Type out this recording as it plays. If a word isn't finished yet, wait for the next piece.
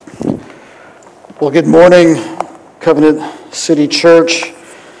Well, good morning, Covenant City Church.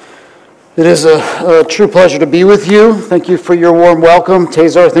 It is a true pleasure to be with you. Thank you for your warm welcome.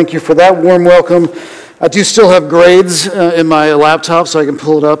 Tazar, thank you for that warm welcome. I do still have grades in my laptop, so I can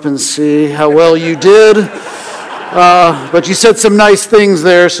pull it up and see how well you did. But you said some nice things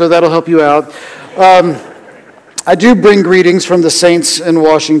there, so that'll help you out. I do bring greetings from the saints in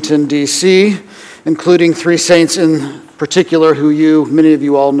Washington, D.C., including three saints in particular who many of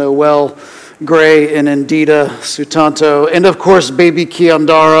you all know well, Gray and Indita Sutanto, and of course baby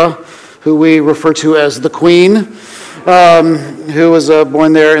Kiandara, who we refer to as the Queen, who was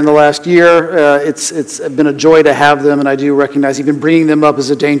born there in the last year. It's been a joy to have them, and I do recognize even bringing them up is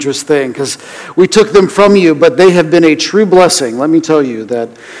a dangerous thing because we took them from you, but they have been a true blessing. Let me tell you that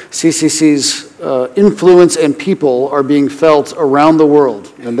CCC's influence and people are being felt around the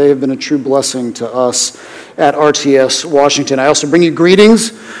world, and they have been a true blessing to us at RTS Washington. I also bring you greetings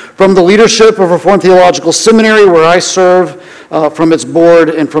from the leadership of Reformed Theological Seminary, where I serve, from its board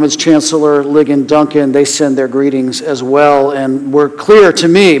and from its chancellor, Ligon Duncan. They send their greetings as well, and were clear to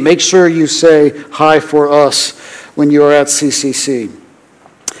me, make sure you say hi for us when you are at CCC.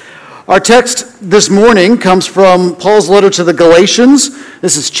 Our text this morning comes from Paul's letter to the Galatians.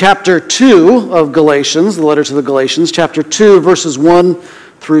 This is chapter 2 of Galatians, the letter to the Galatians, chapter 2, verses 1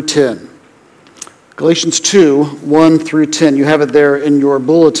 through 10. Galatians 2, 1 through 10. You have it there in your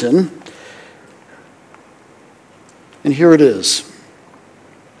bulletin. And here it is.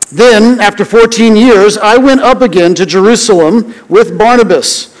 Then, after 14 years, I went up again to Jerusalem with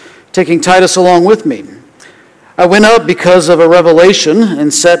Barnabas, taking Titus along with me. I went up because of a revelation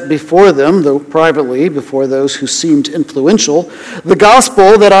and set before them, though privately before those who seemed influential, the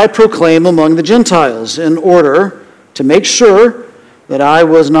gospel that I proclaim among the Gentiles, in order to make sure that I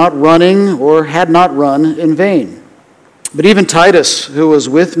was not running or had not run in vain. But even Titus, who was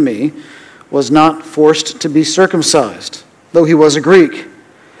with me, was not forced to be circumcised, though he was a Greek.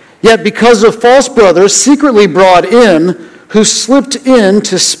 Yet because of false brothers secretly brought in, who slipped in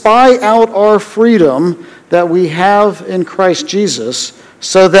to spy out our freedom that we have in Christ Jesus,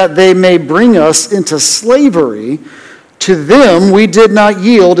 so that they may bring us into slavery, to them we did not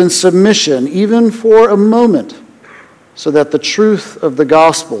yield in submission, even for a moment, so that the truth of the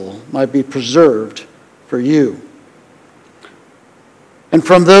gospel might be preserved for you. And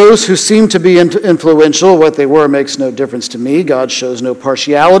from those who seem to be influential, what they were makes no difference to me. God shows no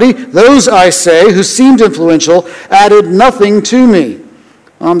partiality. Those, I say, who seemed influential added nothing to me.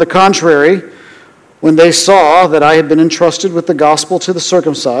 On the contrary, when they saw that I had been entrusted with the gospel to the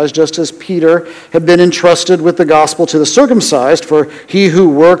circumcised, just as Peter had been entrusted with the gospel to the circumcised, for he who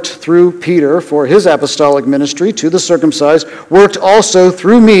worked through Peter for his apostolic ministry to the circumcised worked also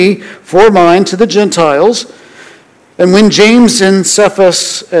through me for mine to the Gentiles. And when James and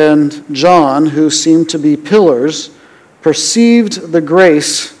Cephas and John, who seemed to be pillars, perceived the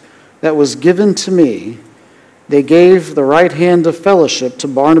grace that was given to me, they gave the right hand of fellowship to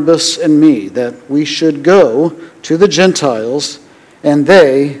Barnabas and me, that we should go to the Gentiles and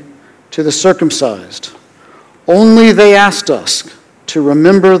they to the circumcised. Only they asked us to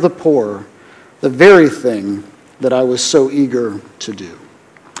remember the poor, the very thing that I was so eager to do.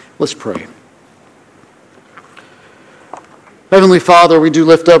 Let's pray. Heavenly Father, we do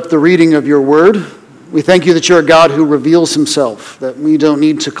lift up the reading of your word. We thank you that you're a God who reveals himself, that we don't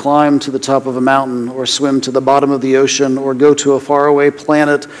need to climb to the top of a mountain or swim to the bottom of the ocean or go to a faraway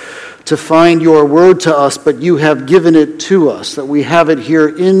planet to find your word to us, but you have given it to us, that we have it here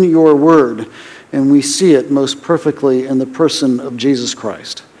in your word, and we see it most perfectly in the person of Jesus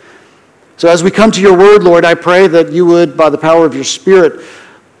Christ. So as we come to your word, Lord, I pray that you would, by the power of your Spirit,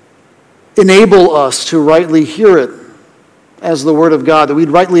 enable us to rightly hear it as the word of God, that we'd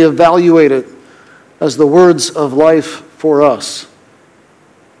rightly evaluate it as the words of life for us.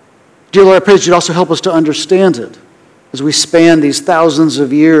 Dear Lord, I pray that you'd also help us to understand it as we span these thousands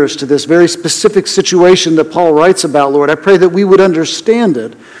of years to this very specific situation that Paul writes about, Lord. I pray that we would understand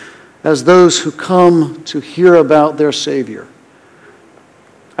it as those who come to hear about their Savior.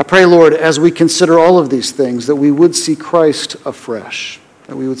 I pray, Lord, as we consider all of these things, that we would see Christ afresh,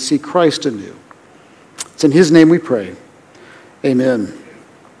 that we would see Christ anew. It's in his name we pray. Amen.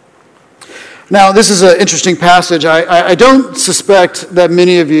 Now, this is an interesting passage. I don't suspect that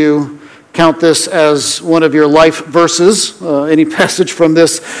many of you count this as one of your life verses, any passage from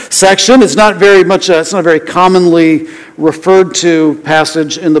this section. It's not very commonly referred to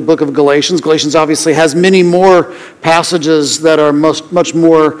passage in the book of Galatians. Galatians obviously has many more passages that are much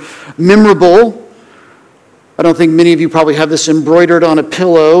more memorable. I don't think many of you probably have this embroidered on a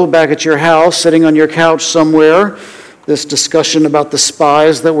pillow back at your house, sitting on your couch somewhere. this discussion about the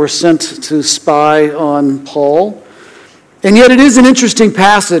spies that were sent to spy on Paul. And yet it is an interesting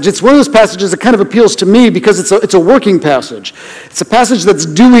passage. It's one of those passages that kind of appeals to me because it's a working passage. It's a passage that's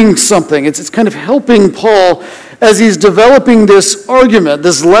doing something. It's kind of helping Paul as he's developing this argument,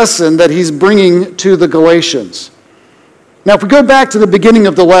 this lesson that he's bringing to the Galatians. Now, if we go back to the beginning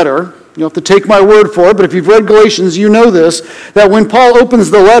of the letter, you don't have to take my word for it, but if you've read Galatians, you know this, that when Paul opens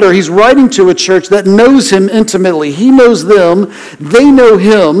the letter, he's writing to a church that knows him intimately. He knows them. They know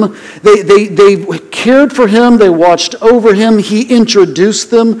him. They cared for him. They watched over him. He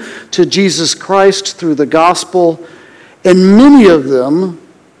introduced them to Jesus Christ through the gospel. And many of them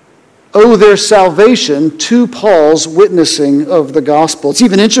owe their salvation to Paul's witnessing of the gospel. It's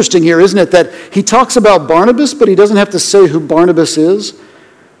even interesting here, isn't it, that he talks about Barnabas, but he doesn't have to say who Barnabas is.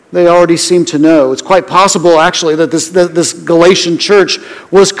 They already seem to know. It's quite possible, actually, that this Galatian church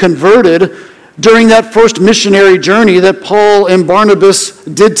was converted during that first missionary journey that Paul and Barnabas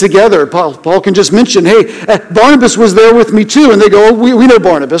did together. Paul can just mention, hey, Barnabas was there with me too. And they go, oh, we know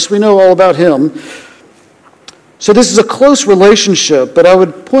Barnabas. We know all about him. So this is a close relationship, but I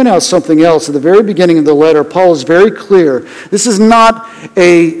would point out something else. At the very beginning of the letter, Paul is very clear. This is not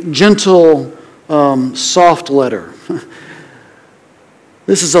a gentle, soft letter.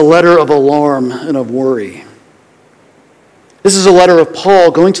 This is a letter of alarm and of worry. This is a letter of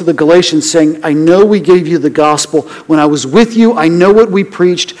Paul going to the Galatians saying, I know we gave you the gospel. When I was with you, I know what we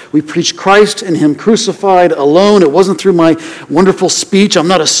preached. We preached Christ and him crucified alone. It wasn't through my wonderful speech. I'm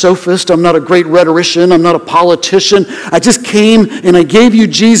not a sophist. I'm not a great rhetorician. I'm not a politician. I just came and I gave you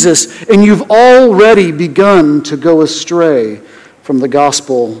Jesus, and you've already begun to go astray from the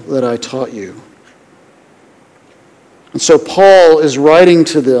gospel that I taught you. And so Paul is writing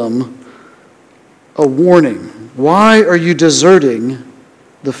to them a warning. Why are you deserting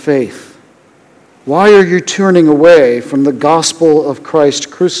the faith? Why are you turning away from the gospel of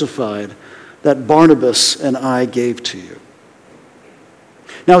Christ crucified that Barnabas and I gave to you?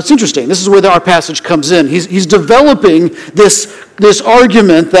 Now it's interesting. This is where our passage comes in. He's developing this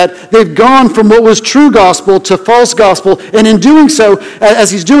argument that they've gone from what was true gospel to false gospel. And in doing so,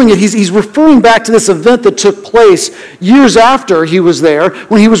 as he's doing it, he's referring back to this event that took place years after he was there,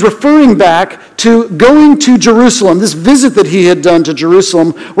 when he was referring back to going to Jerusalem, this visit that he had done to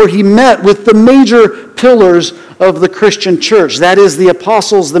Jerusalem, where he met with the major pillars of the Christian church, that is, the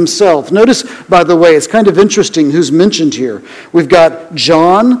apostles themselves. Notice, by the way, it's kind of interesting who's mentioned here. We've got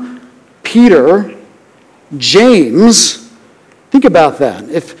John, Peter, James. Think about that.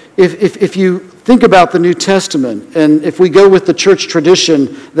 If you think about the New Testament, and if we go with the church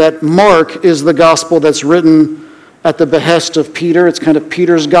tradition that Mark is the gospel that's written at the behest of Peter, it's kind of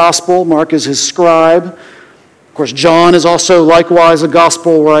Peter's gospel. Mark is his scribe. Of course, John is also likewise a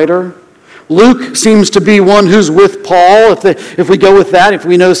gospel writer. Luke seems to be one who's with Paul. If we go with that, if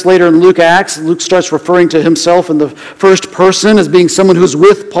we notice later in Acts, Luke starts referring to himself in the first person as being someone who's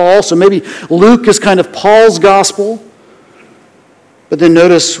with Paul. So maybe Luke is kind of Paul's gospel. But then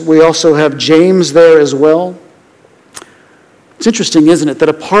notice we also have James there as well. It's interesting, isn't it, that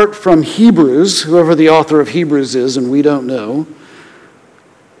apart from Hebrews, whoever the author of Hebrews is, and we don't know,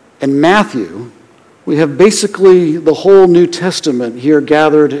 and Matthew, we have basically the whole New Testament here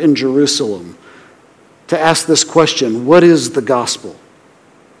gathered in Jerusalem to ask this question: what is the gospel?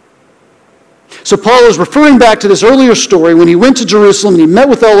 So Paul is referring back to this earlier story when he went to Jerusalem and he met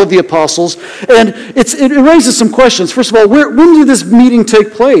with all of the apostles, and it raises some questions. First of all, when did this meeting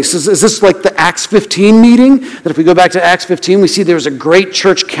take place? Is this like the Acts 15 meeting? That if we go back to Acts 15, we see there's a great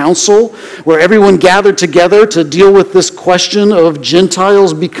church council where everyone gathered together to deal with this question of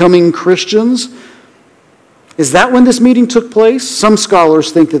Gentiles becoming Christians. Is that when this meeting took place? Some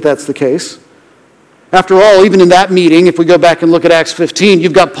scholars think that that's the case. After all, even in that meeting, if we go back and look at Acts 15,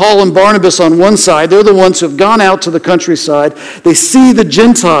 you've got Paul and Barnabas on one side. They're the ones who have gone out to the countryside. They see the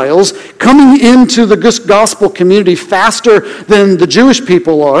Gentiles coming into the gospel community faster than the Jewish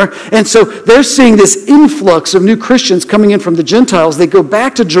people are. And so they're seeing this influx of new Christians coming in from the Gentiles. They go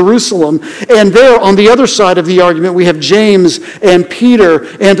back to Jerusalem, and there on the other side of the argument, we have James and Peter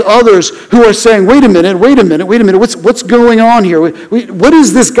and others who are saying, wait a minute, what's going on here? What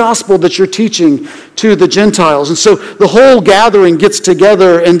is this gospel that you're teaching to the Gentiles? And so the whole gathering gets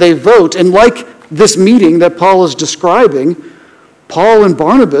together and they vote. And like this meeting that Paul is describing, Paul and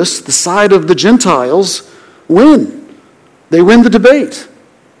Barnabas, the side of the Gentiles, win. They win the debate.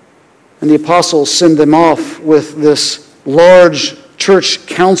 And the apostles send them off with this large church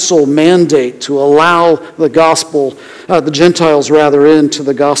council mandate to allow the gospel, the Gentiles rather, into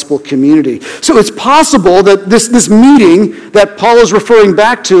the gospel community. So it's possible that this meeting that Paul is referring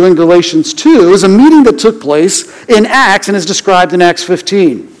back to in Galatians 2 is a meeting that took place in Acts and is described in Acts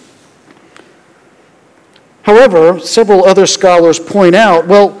 15. However, several other scholars point out,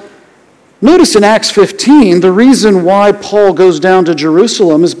 well, notice in Acts 15, the reason why Paul goes down to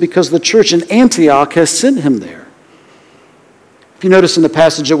Jerusalem is because the church in Antioch has sent him there. If you notice in the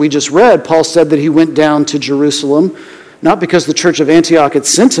passage that we just read, Paul said that he went down to Jerusalem, not because the church of Antioch had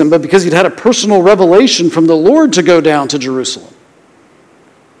sent him, but because he'd had a personal revelation from the Lord to go down to Jerusalem.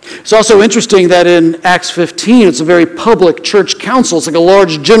 It's also interesting that in Acts 15, it's a very public church council. It's like a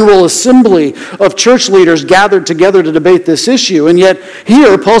large general assembly of church leaders gathered together to debate this issue. And yet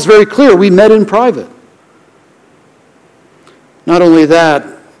here, Paul's very clear, we met in private. Not only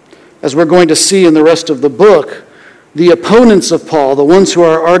that, as we're going to see in the rest of the book, the opponents of Paul, the ones who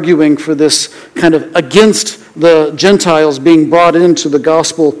are arguing for this kind of against the Gentiles being brought into the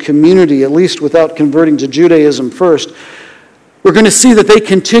gospel community, at least without converting to Judaism first, we're going to see that they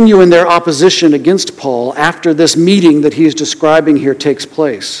continue in their opposition against Paul after this meeting that he is describing here takes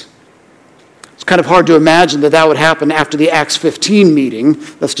place. It's kind of hard to imagine that that would happen after the Acts 15 meeting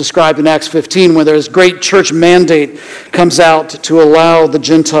that's described in Acts 15, when there's great church mandate comes out to allow the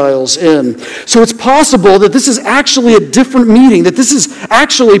Gentiles in. So it's possible that this is actually a different meeting, that this is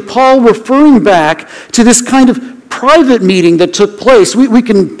actually Paul referring back to this kind of private meeting that took place. We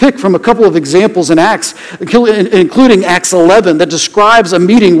can pick from a couple of examples in Acts, including Acts 11, that describes a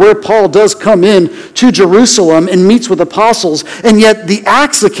meeting where Paul does come in to Jerusalem and meets with apostles, and yet the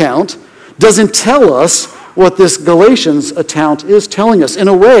Acts account doesn't tell us what this Galatians account is telling us. In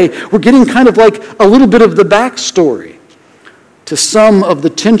a way, we're getting kind of like a little bit of the backstory to some of the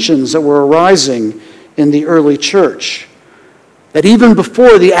tensions that were arising in the early church. That even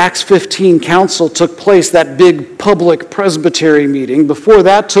before the Acts 15 council took place, that big public presbytery meeting, before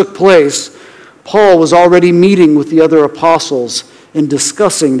that took place, Paul was already meeting with the other apostles and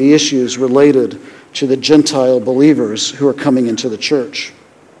discussing the issues related to the Gentile believers who are coming into the church.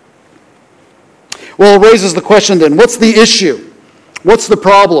 Well, it raises the question then, what's the issue? What's the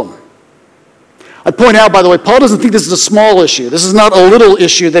problem? I'd point out, by the way, Paul doesn't think this is a small issue. This is not a little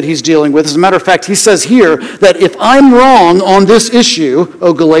issue that he's dealing with. As a matter of fact, he says here that if I'm wrong on this issue,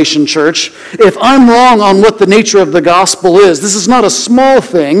 O Galatian church, if I'm wrong on what the nature of the gospel is, this is not a small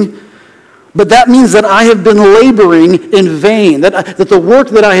thing, but that means that I have been laboring in vain, that the work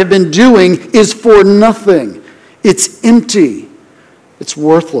that I have been doing is for nothing. It's empty. It's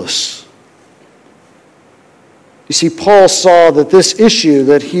worthless. You see, Paul saw that this issue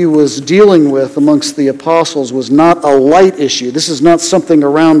that he was dealing with amongst the apostles was not a light issue. This is not something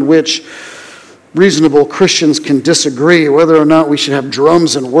around which reasonable Christians can disagree, whether or not we should have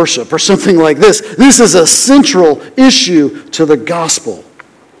drums and worship or something like this. This is a central issue to the gospel.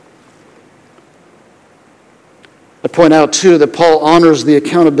 I point out, too, that Paul honors the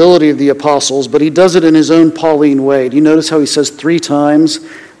accountability of the apostles, but he does it in his own Pauline way. Do you notice how he says 3 times,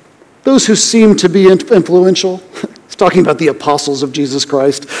 those who seem to be influential? He's talking about the apostles of Jesus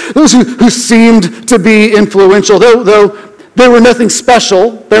Christ. Those who seemed to be influential, though they were nothing special,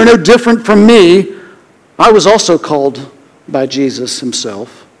 they were no different from me, I was also called by Jesus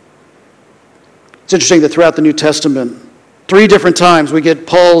himself. It's interesting that throughout the New Testament, 3 different times we get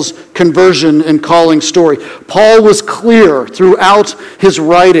Paul's conversion and calling story. Paul was clear throughout his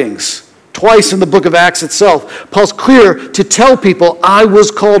writings. Twice in the book of Acts itself, Paul's clear to tell people, I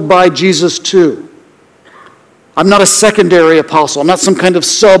was called by Jesus too. I'm not a secondary apostle. I'm not some kind of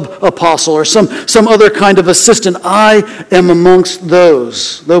sub-apostle or some other kind of assistant. I am amongst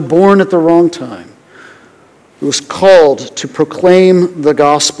those, though born at the wrong time, who was called to proclaim the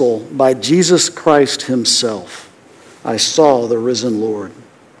gospel by Jesus Christ himself. I saw the risen Lord.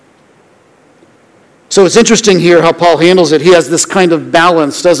 So it's interesting here how Paul handles it. He has this kind of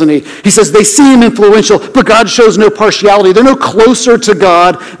balance, doesn't he? He says they seem influential, but God shows no partiality. They're no closer to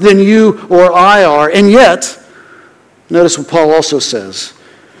God than you or I are. And yet, notice what Paul also says.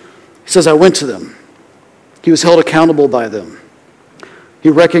 He says, I went to them. He was held accountable by them. He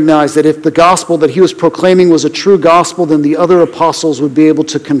recognized that if the gospel that he was proclaiming was a true gospel, then the other apostles would be able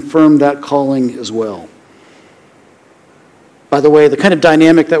to confirm that calling as well. By the way, the kind of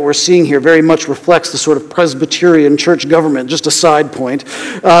dynamic that we're seeing here very much reflects the sort of Presbyterian church government, just a side point,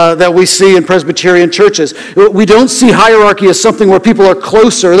 that we see in Presbyterian churches. We don't see hierarchy as something where people are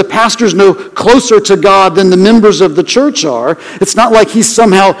closer. The pastor's no closer to God than the members of the church are. It's not like he's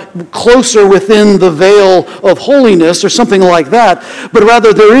somehow closer within the veil of holiness or something like that, but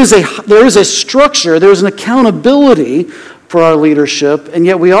rather there is a structure, there is an accountability for our leadership, and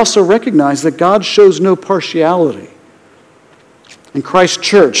yet we also recognize that God shows no partiality. In Christ's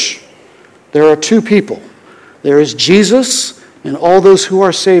church, there are two people. There is Jesus and all those who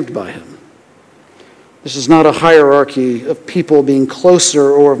are saved by him. This is not a hierarchy of people being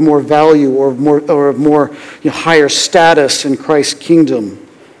closer or of more value or of more higher status in Christ's kingdom.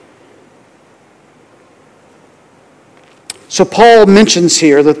 So Paul mentions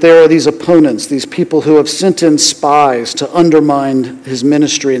here that there are these opponents, these people who have sent in spies to undermine his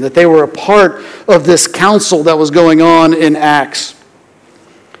ministry, and that they were a part of this council that was going on in Acts.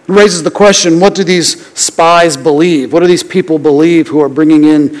 It raises the question, what do these spies believe? What do these people believe who are bringing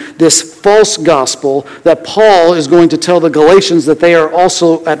in this false gospel that Paul is going to tell the Galatians that they are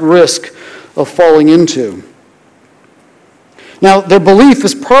also at risk of falling into? Now, their belief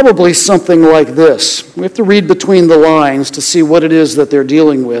is probably something like this. We have to read between the lines to see what it is that they're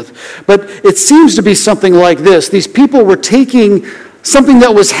dealing with. But it seems to be something like this. These people were taking something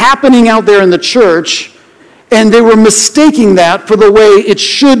that was happening out there in the church, and they were mistaking that for the way it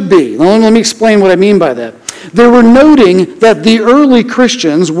should be. Now, let me explain what I mean by that. They were noting that the early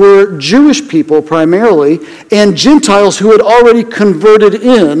Christians were Jewish people primarily, and Gentiles who had already converted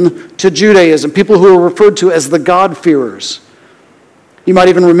in to Judaism, people who were referred to as the God-fearers. You might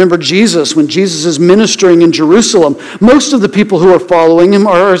even remember Jesus, when Jesus is ministering in Jerusalem. Most of the people who are following him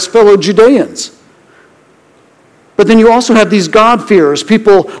are his fellow Judeans. But then you also have these God-fearers,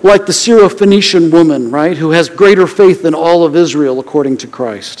 people like the Syrophoenician woman, right, who has greater faith than all of Israel according to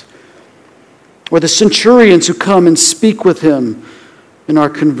Christ. Or the centurions who come and speak with him and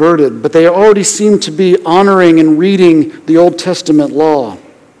are converted, but they already seem to be honoring and reading the Old Testament law.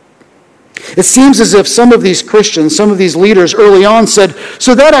 It seems as if some of these Christians, some of these leaders early on said,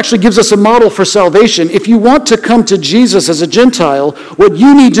 so that actually gives us a model for salvation. If you want to come to Jesus as a Gentile, what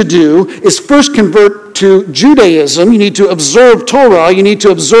you need to do is first convert to Judaism. You need to observe Torah. You need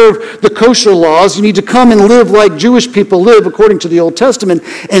to observe the kosher laws. You need to come and live like Jewish people live according to the Old Testament.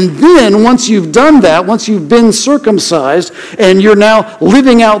 And then once you've done that, once you've been circumcised and you're now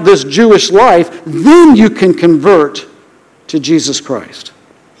living out this Jewish life, then you can convert to Jesus Christ.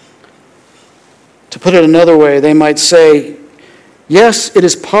 To put it another way, they might say, yes, it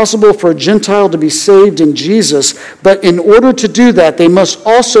is possible for a Gentile to be saved in Jesus, but in order to do that, they must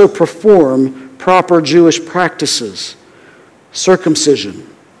also perform proper Jewish practices, circumcision,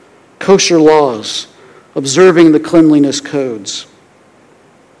 kosher laws, observing the cleanliness codes.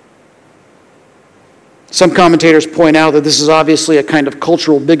 Some commentators point out that this is obviously a kind of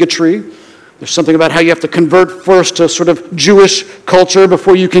cultural bigotry. There's something about how you have to convert first to sort of Jewish culture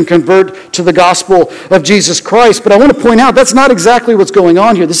before you can convert to the gospel of Jesus Christ. But I want to point out that's not exactly what's going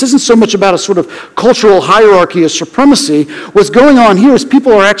on here. This isn't so much about a sort of cultural hierarchy of supremacy. What's going on here is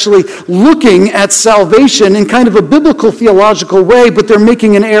people are actually looking at salvation in kind of a biblical theological way, but they're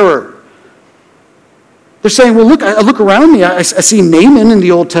making an error. They're saying, well, look, I look around me. I see Naaman in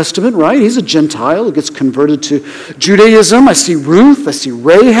the Old Testament, right? He's a Gentile who gets converted to Judaism. I see Ruth. I see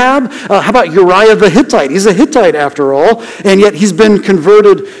Rahab. How about Uriah the Hittite? He's a Hittite after all, and yet he's been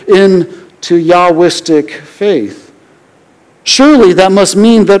converted into Yahwistic faith. Surely that must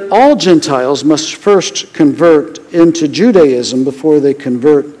mean that all Gentiles must first convert into Judaism before they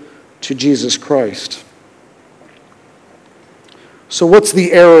convert to Jesus Christ. So what's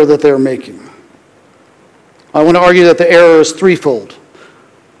the error that they're making? I want to argue that the error is threefold.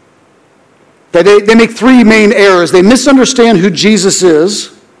 That they make three main errors. They misunderstand who Jesus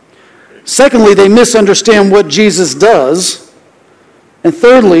is. Secondly, they misunderstand what Jesus does. And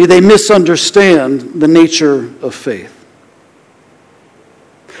thirdly, they misunderstand the nature of faith.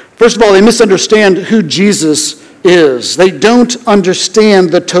 First of all, they misunderstand who Jesus is. They don't understand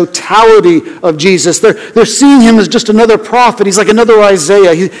the totality of Jesus. They're seeing him as just another prophet. He's like another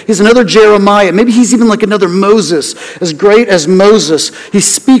Isaiah. He's another Jeremiah. Maybe he's even like another Moses. As great as Moses, he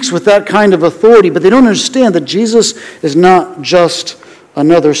speaks with that kind of authority. But they don't understand that Jesus is not just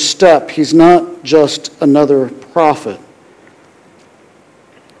another step. He's not just another prophet.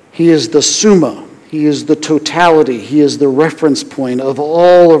 He is the summa. He is the totality. He is the reference point of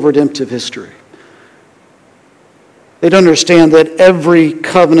all of redemptive history. They don't understand that every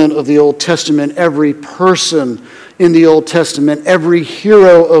covenant of the Old Testament, every person in the Old Testament, every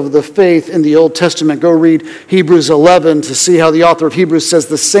hero of the faith in the Old Testament, go read Hebrews 11 to see how the author of Hebrews says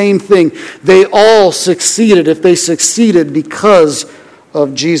the same thing. They all succeeded, if they succeeded, because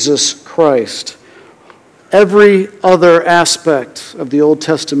of Jesus Christ. Every other aspect of the Old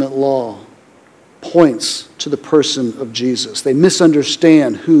Testament law points to the person of Jesus. They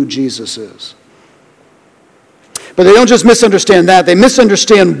misunderstand who Jesus is. But they don't just misunderstand that. They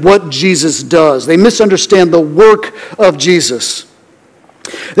misunderstand what Jesus does. They misunderstand the work of Jesus.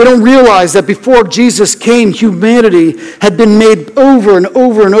 They don't realize that before Jesus came, humanity had been made over and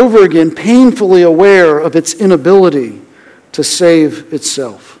over and over again painfully aware of its inability to save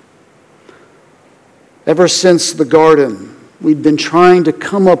itself. Ever since the garden, we'd been trying to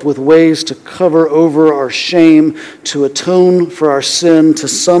come up with ways to cover over our shame, to atone for our sin, to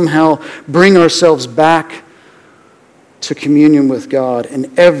somehow bring ourselves back to communion with God.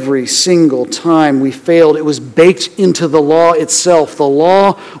 And every single time we failed, it was baked into the law itself. The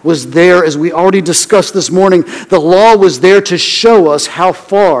law was there, as we already discussed this morning, the law was there to show us how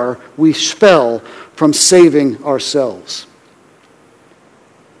far we fell from saving ourselves.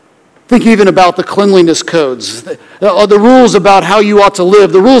 Think even about the cleanliness codes, the rules about how you ought to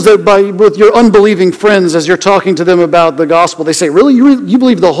live, the rules that with your unbelieving friends as you're talking to them about the gospel. They say, really? You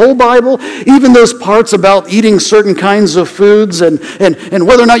believe the whole Bible? Even those parts about eating certain kinds of foods and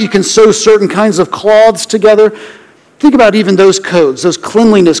whether or not you can sew certain kinds of cloths together? Think about even those codes, those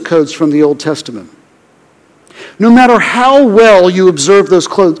cleanliness codes from the Old Testament. No matter how well you observe those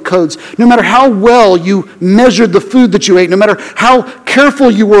codes, no matter how well you measured the food that you ate, no matter how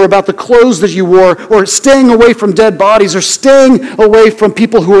careful you were about the clothes that you wore, or staying away from dead bodies, or staying away from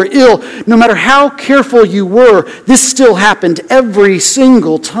people who are ill, no matter how careful you were, this still happened every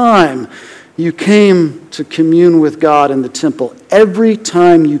single time you came to commune with God in the temple. Every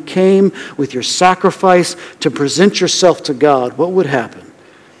time you came with your sacrifice to present yourself to God, what would happen?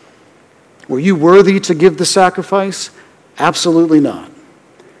 Were you worthy to give the sacrifice? Absolutely not.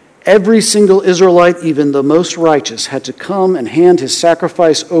 Every single Israelite, even the most righteous, had to come and hand his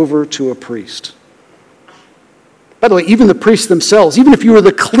sacrifice over to a priest. By the way, even the priests themselves, even if you were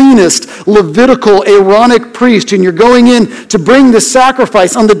the cleanest Levitical Aaronic priest and you're going in to bring the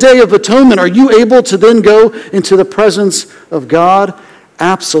sacrifice on the Day of Atonement, are you able to then go into the presence of God?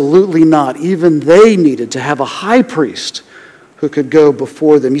 Absolutely not. Even they needed to have a high priest who could go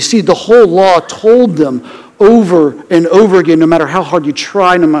before them. You see, the whole law told them over and over again, no matter how hard you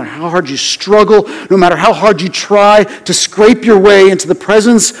try, no matter how hard you struggle, no matter how hard you try to scrape your way into the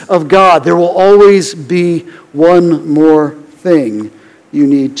presence of God, there will always be one more thing you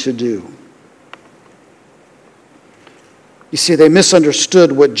need to do. You see, they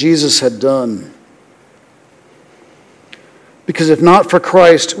misunderstood what Jesus had done. Because if not for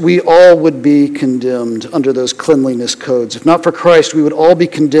Christ, we all would be condemned under those cleanliness codes. If not for Christ, we would all be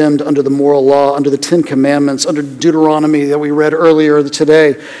condemned under the moral law, under the Ten Commandments, under Deuteronomy that we read earlier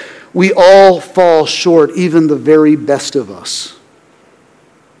today. We all fall short, even the very best of us.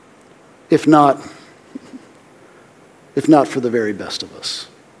 If not for the very best of us.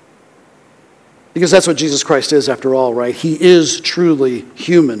 Because that's what Jesus Christ is after all, right? He is truly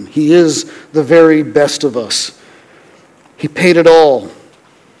human. He is the very best of us. He paid it all.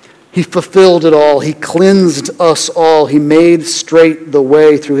 He fulfilled it all. He cleansed us all. He made straight the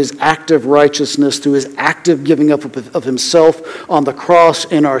way through his active righteousness, through his active giving up of himself on the cross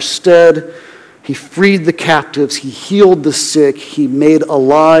in our stead. He freed the captives. He healed the sick. He made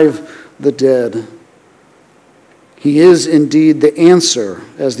alive the dead. He is indeed the answer,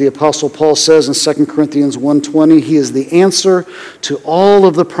 as the Apostle Paul says in 2 Corinthians 1:20. He is the answer to all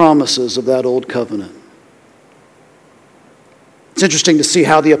of the promises of that old covenant. It's interesting to see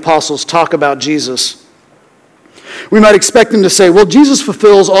how the apostles talk about Jesus. We might expect them to say, well, Jesus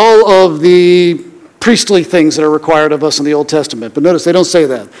fulfills all of the priestly things that are required of us in the Old Testament. But notice they don't say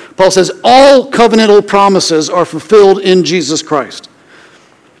that. Paul says all covenantal promises are fulfilled in Jesus Christ.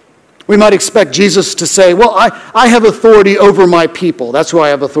 We might expect Jesus to say, well, I have authority over my people. That's who I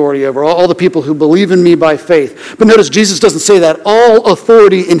have authority over, all the people who believe in me by faith. But notice Jesus doesn't say that. All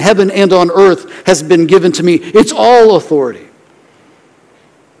authority in heaven and on earth has been given to me. It's all authority.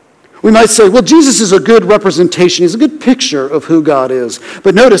 We might say, well, Jesus is a good representation. He's a good picture of who God is.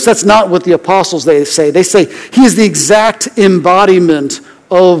 But notice that's not what the apostles they say. They say he is the exact embodiment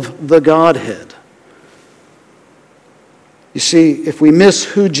of the Godhead. You see, if we miss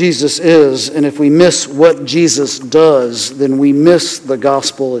who Jesus is and if we miss what Jesus does, then we miss the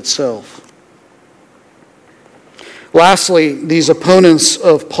gospel itself. Lastly, these opponents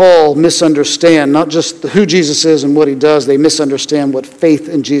of Paul misunderstand not just who Jesus is and what he does, they misunderstand what faith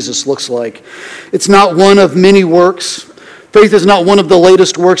in Jesus looks like. It's not one of many works. Faith is not one of the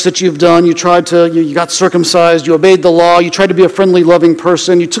latest works that you've done. You got circumcised, you obeyed the law, you tried to be a friendly, loving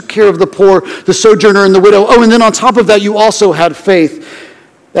person, you took care of the poor, the sojourner, and the widow. Oh, and then on top of that, you also had faith.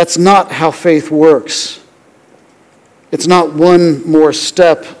 That's not how faith works. It's not one more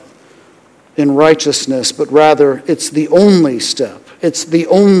step in righteousness, but rather it's the only step It's the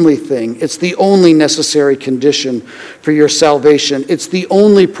only thing. It's the only necessary condition for your salvation. It's the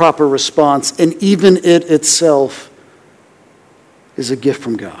only proper response, and even it itself is a gift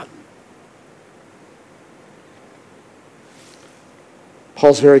from God.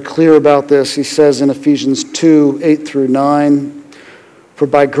 Paul's very clear about this. He says in Ephesians 2, 8 through 9, "For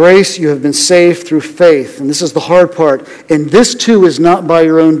by grace you have been saved through faith." And this is the hard part. "And this too is not by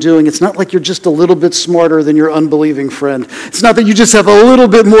your own doing." It's not like you're just a little bit smarter than your unbelieving friend. It's not that you just have a little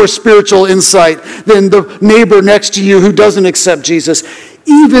bit more spiritual insight than the neighbor next to you who doesn't accept Jesus.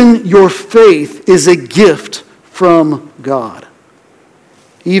 Even your faith is a gift from God.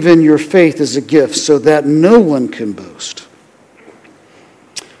 Even your faith is a gift so that no one can boast.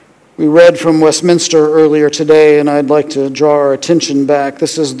 We read from Westminster earlier today, and I'd like to draw our attention back.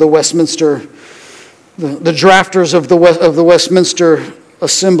 This is the Westminster, the drafters of the Westminster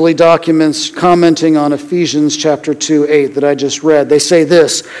Assembly documents commenting on Ephesians chapter 2, 8 that I just read. They say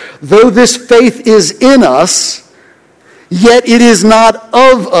this: "Though this faith is in us, yet it is not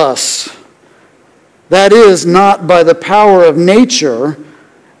of us. That is, not by the power of nature,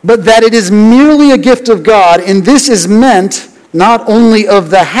 but that it is merely a gift of God, and this is meant not only of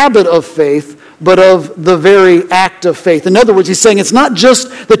the habit of faith, but of the very act of faith." In other words, he's saying it's not just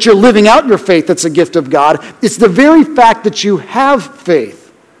that you're living out your faith that's a gift of God. It's the very fact that you have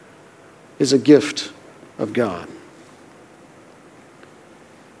faith is a gift of God.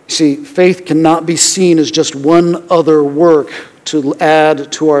 See, faith cannot be seen as just one other work to add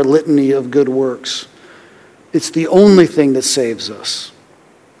to our litany of good works. It's the only thing that saves us,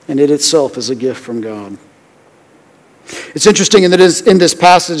 and it itself is a gift from God. It's interesting that in this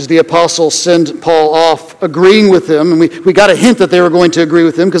passage, the apostles send Paul off agreeing with him. And we got a hint that they were going to agree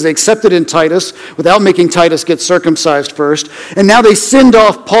with him because they accepted in Titus without making Titus get circumcised first. And now they send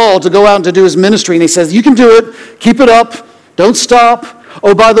off Paul to go out and to do his ministry. And he says, "You can do it. Keep it up. Don't stop.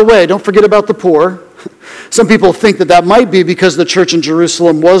 Oh, by the way, don't forget about the poor." Some people think that that might be because the church in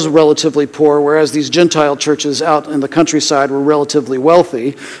Jerusalem was relatively poor, whereas these Gentile churches out in the countryside were relatively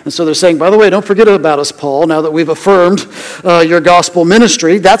wealthy. And so they're saying, by the way, don't forget about us, Paul, now that we've affirmed your gospel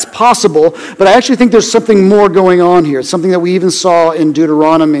ministry. That's possible, but I actually think there's something more going on here. It's something that we even saw in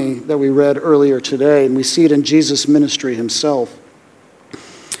Deuteronomy that we read earlier today, and we see it in Jesus' ministry himself.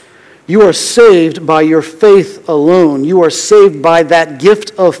 You are saved by your faith alone. You are saved by that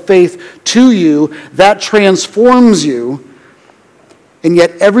gift of faith to you that transforms you. And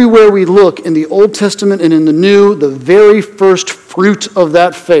yet everywhere we look in the Old Testament and in the New, the very first fruit of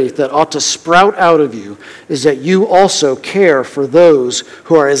that faith that ought to sprout out of you is that you also care for those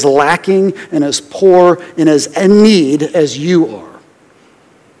who are as lacking and as poor and as in need as you are.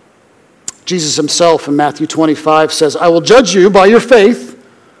 Jesus himself in Matthew 25 says, "I will judge you by your faith.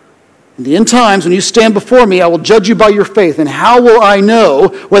 In the end times, when you stand before me, I will judge you by your faith. And how will I know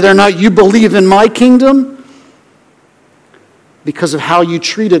whether or not you believe in my kingdom? Because of how you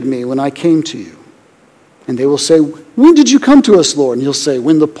treated me when I came to you." And they will say, "When did you come to us, Lord?" And you'll say,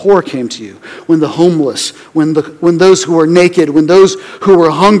 "When the poor came to you, when the homeless, when those who were naked, when those who were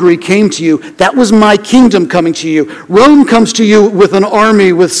hungry came to you. That was my kingdom coming to you. Rome comes to you with an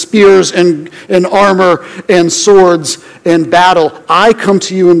army with spears and armor and swords and battle. I come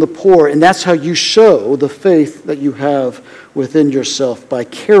to you in the poor." And that's how you show the faith that you have within yourself, by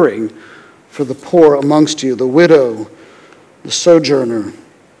caring for the poor amongst you, the widow, the sojourner,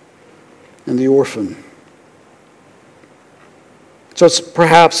 and the orphan. So it's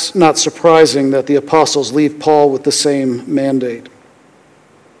perhaps not surprising that the apostles leave Paul with the same mandate.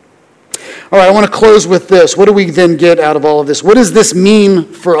 All right, I want to close with this. What do we then get out of all of this? What does this mean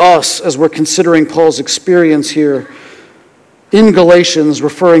for us as we're considering Paul's experience here in Galatians,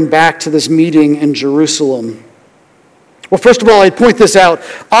 referring back to this meeting in Jerusalem? Well, first of all, I'd point this out.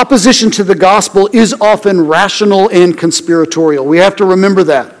 Opposition to the gospel is often rational and conspiratorial. We have to remember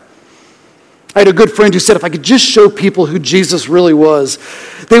that. I had a good friend who said, if I could just show people who Jesus really was,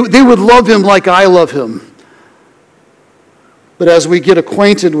 they would love him like I love him. But as we get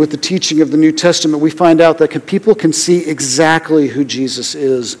acquainted with the teaching of the New Testament, we find out that people can see exactly who Jesus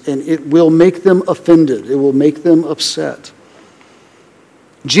is, and it will make them offended. It will make them upset.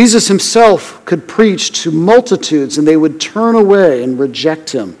 Jesus himself could preach to multitudes, and they would turn away and reject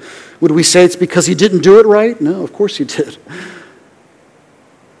him. Would we say it's because he didn't do it right? No, of course he did.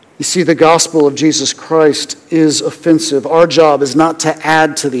 You see, the gospel of Jesus Christ is offensive. Our job is not to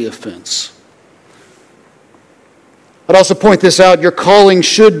add to the offense. I'd also point this out. Your calling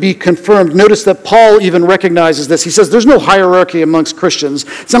should be confirmed. Notice that Paul even recognizes this. He says there's no hierarchy amongst Christians.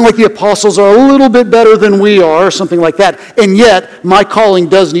 It's not like the apostles are a little bit better than we are or something like that. And yet, my calling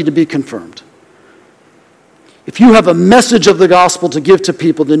does need to be confirmed. if you have a message of the gospel to give to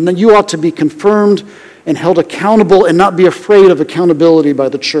people, then you ought to be confirmed and held accountable and not be afraid of accountability by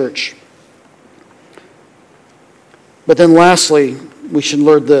the church. But then lastly, we should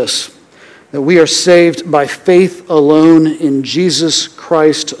learn this, that we are saved by faith alone in Jesus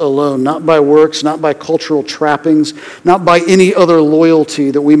Christ alone, not by works, not by cultural trappings, not by any other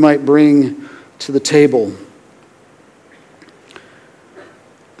loyalty that we might bring to the table.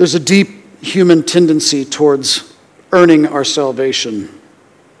 There's a deep human tendency towards earning our salvation,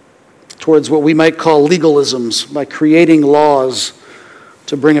 towards what we might call legalisms, by creating laws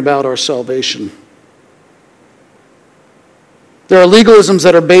to bring about our salvation. There are legalisms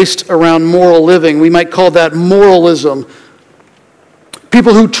that are based around moral living. We might call that moralism.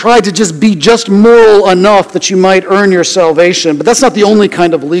 People who try to just be just moral enough that you might earn your salvation. But that's not the only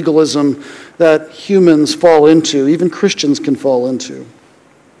kind of legalism that humans fall into, even Christians can fall into.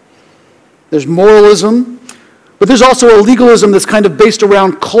 There's moralism, but there's also a legalism that's kind of based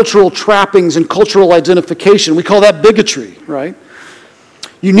around cultural trappings and cultural identification. We call that bigotry, right?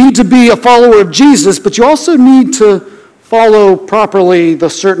 You need to be a follower of Jesus, but you also need to follow properly the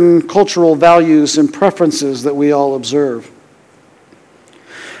certain cultural values and preferences that we all observe.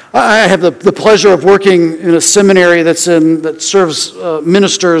 I have the pleasure of working in a seminary that serves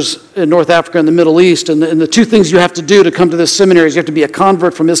ministers in North Africa and the Middle East. And the two things you have to do to come to this seminary is you have to be a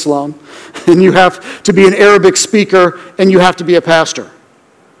convert from Islam, and you have to be an Arabic speaker, and you have to be a pastor.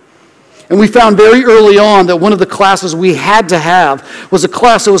 And we found very early on that one of the classes we had to have was a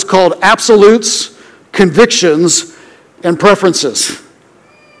class that was called Absolutes, Convictions, and Preferences.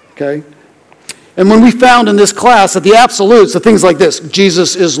 Okay? And when we found in this class that the absolutes, the things like this,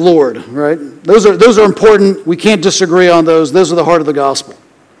 Jesus is Lord, right? Those are important. We can't disagree on those. Those are the heart of the gospel.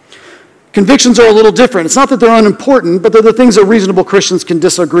 Convictions are a little different. It's not that they're unimportant, but they're the things that reasonable Christians can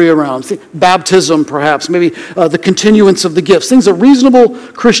disagree around. Baptism, perhaps, maybe the continuance of the gifts, things that reasonable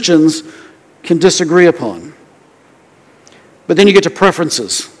Christians can disagree upon. But then you get to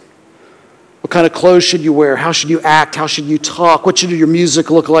preferences. What kind of clothes should you wear? How should you act? How should you talk? What should your music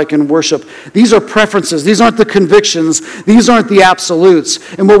look like in worship? These are preferences. These aren't the convictions. These aren't the absolutes.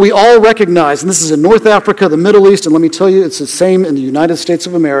 And what we all recognize, and this is in North Africa, the Middle East, and let me tell you, it's the same in the United States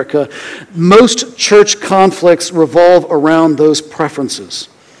of America, most church conflicts revolve around those preferences.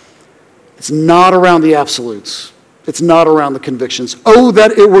 It's not around the absolutes. It's not around the convictions. Oh,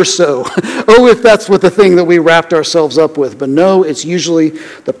 that it were so. Oh, if that's what the thing that we wrapped ourselves up with. But no, it's usually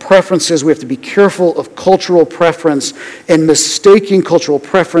the preferences. We have to be careful of cultural preference and mistaking cultural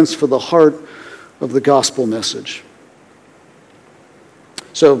preference for the heart of the gospel message.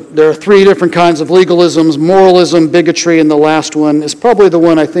 So there are three different kinds of legalisms: moralism, bigotry, and the last one is probably the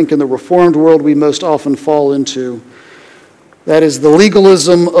one I think in the Reformed world we most often fall into. That is the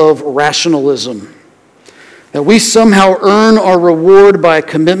legalism of rationalism. That we somehow earn our reward by a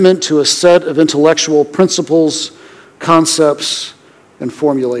commitment to a set of intellectual principles, concepts, and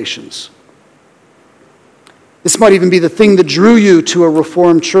formulations. This might even be the thing that drew you to a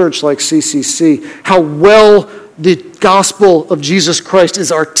Reformed church like CCC. How well the gospel of Jesus Christ is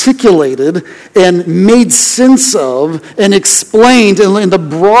articulated and made sense of and explained in the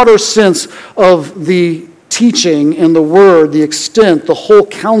broader sense of the teaching and the word, the extent, the whole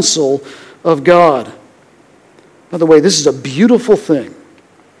counsel of God. By the way, this is a beautiful thing.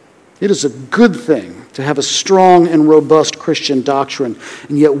 It is a good thing to have a strong and robust Christian doctrine.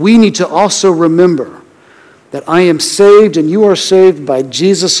 And yet we need to also remember that I am saved and you are saved by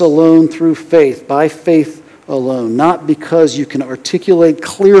Jesus alone through faith, by faith alone, not because you can articulate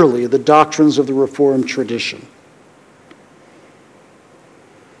clearly the doctrines of the Reformed tradition.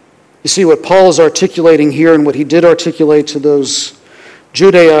 You see, what Paul is articulating here and what he did articulate to those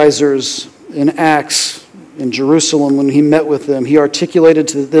Judaizers in Acts in Jerusalem when he met with them, he articulated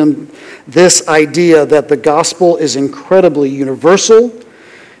to them this idea that the gospel is incredibly universal,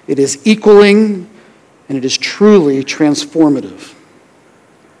 it is equaling, and it is truly transformative.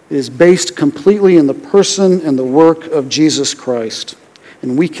 It is based completely in the person and the work of Jesus Christ,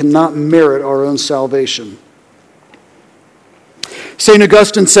 and we cannot merit our own salvation. St.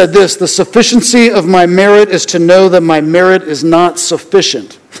 Augustine said this: "The sufficiency of my merit is to know that my merit is not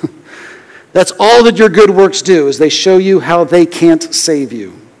sufficient." That's all that your good works do, is they show you how they can't save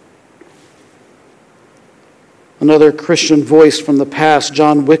you. Another Christian voice from the past,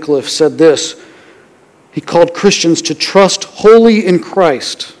 John Wycliffe, said this. He called Christians to trust wholly in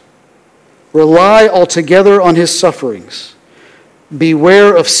Christ, rely altogether on his sufferings,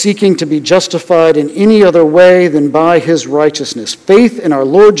 beware of seeking to be justified in any other way than by his righteousness. Faith in our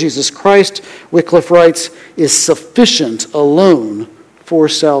Lord Jesus Christ, Wycliffe writes, is sufficient alone for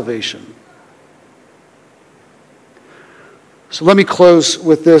salvation. So let me close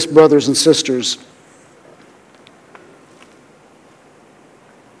with this, brothers and sisters.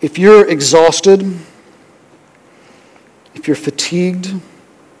 If you're exhausted, if you're fatigued,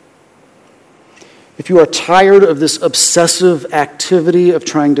 if you are tired of this obsessive activity of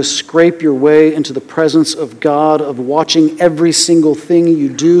trying to scrape your way into the presence of God, of watching every single thing you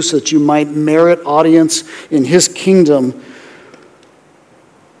do so that you might merit audience in His kingdom,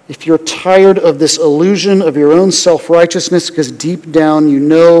 if you're tired of this illusion of your own self-righteousness, because deep down you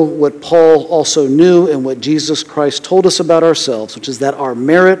know what Paul also knew and what Jesus Christ told us about ourselves, which is that our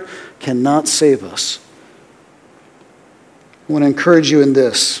merit cannot save us, I want to encourage you in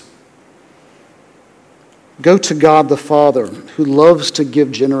this. Go to God the Father, who loves to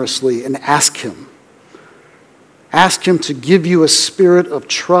give generously, and ask Him. Ask Him to give you a spirit of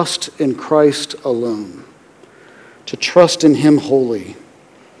trust in Christ alone, to trust in Him wholly.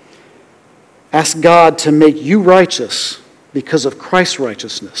 Ask God to make you righteous because of Christ's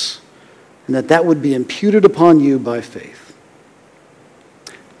righteousness, and that would be imputed upon you by faith.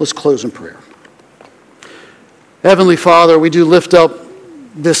 Let's close in prayer. Heavenly Father, we do lift up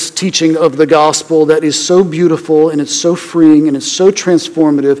this teaching of the gospel that is so beautiful and it's so freeing and it's so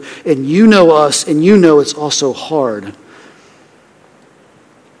transformative, and you know us and you know it's also hard.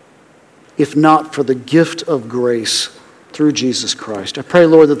 If not for the gift of grace through Jesus Christ. I pray,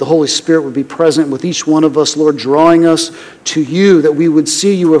 Lord, that the Holy Spirit would be present with each one of us, Lord, drawing us to you, that we would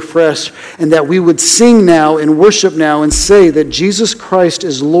see you afresh, and that we would sing now and worship now and say that Jesus Christ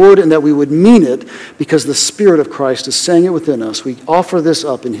is Lord, and that we would mean it because the Spirit of Christ is saying it within us. We offer this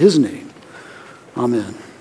up in His name. Amen.